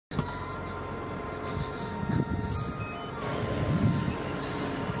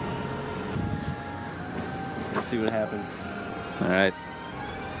see what happens. All right.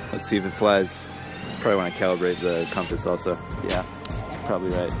 Let's see if it flies. Probably want to calibrate the compass also. Yeah,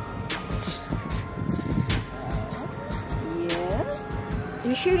 probably right. Yeah.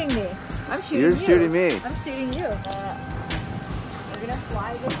 You're shooting me. I'm shooting you. You're shooting me. I'm shooting you. We're gonna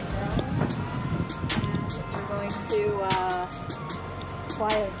fly this drone, and we're going to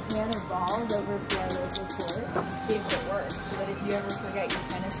fly a can of balls over to our local court and see if it works. So that if you ever forget your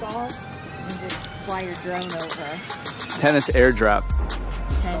tennis balls, you can just fly your drone over. Tennis airdrop.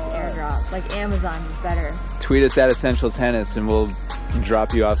 Tennis airdrop, like Amazon is better. Tweet us at Essential Tennis and we'll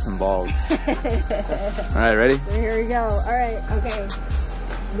drop you off some balls. All right, ready? So here we go. All right, okay.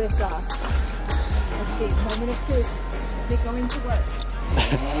 Lift off. Let's see, moment of truth. Is it going to work?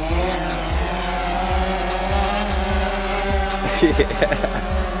 Yeah.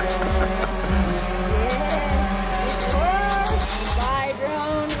 Bye,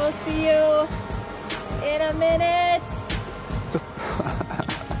 drone. We'll see you in a minute.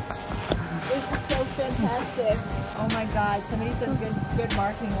 This is so fantastic. Oh my God, somebody says good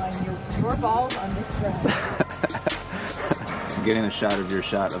marking line. Your balls on this drone. I'm getting a shot of your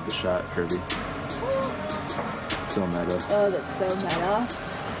shot of the shot, Kirby. So meta. Oh, that's so meta.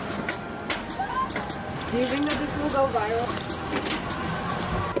 Do you think that this will go viral?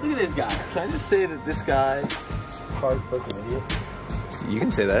 Look at this guy. Can I just say that this guy fucking idiot? You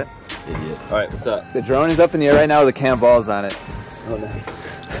can say that. Idiot. All right, what's up? The drone is up in the air right now with the cam balls on it. Oh, nice.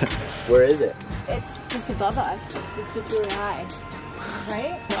 Where is it? It's just above us. It's just really high.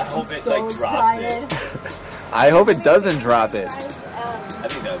 Right? I hope it so like drops excited. it. I hope it doesn't drop it. I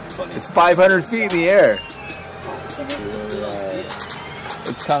think that would be funny. It's 500 feet in the air.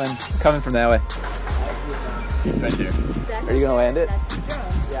 It's coming from that way. It's right there. Are you gonna land it? That's the drone.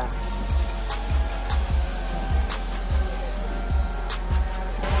 Yeah.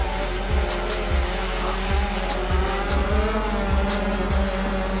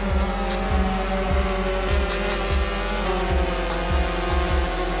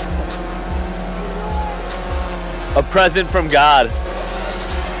 A present from God. Good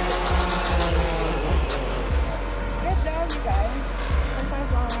job, you guys.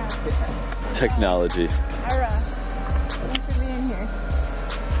 Sometimes all around. Technology. Ira, thanks for being here.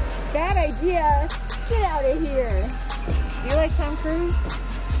 Bad idea. Get out of here. Do you like Tom Cruise?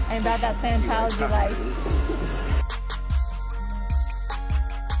 And about that Scientology life.